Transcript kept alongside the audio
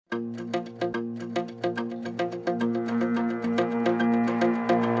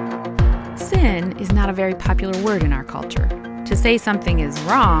is not a very popular word in our culture. To say something is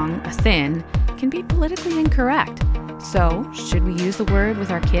wrong, a sin, can be politically incorrect. So, should we use the word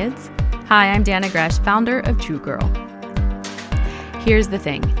with our kids? Hi, I'm Dana Gresh, founder of True Girl. Here's the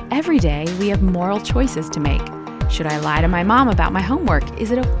thing. Every day, we have moral choices to make. Should I lie to my mom about my homework?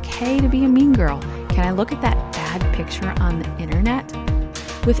 Is it okay to be a mean girl? Can I look at that bad picture on the internet?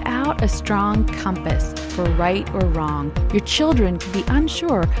 Without a strong compass for right or wrong, your children can be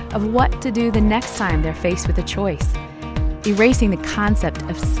unsure of what to do the next time they're faced with a choice. Erasing the concept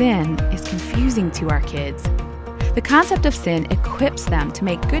of sin is confusing to our kids. The concept of sin equips them to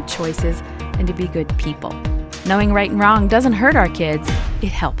make good choices and to be good people. Knowing right and wrong doesn't hurt our kids,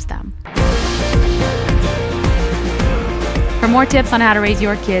 it helps them. For more tips on how to raise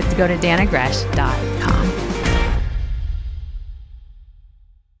your kids, go to danagresh.com.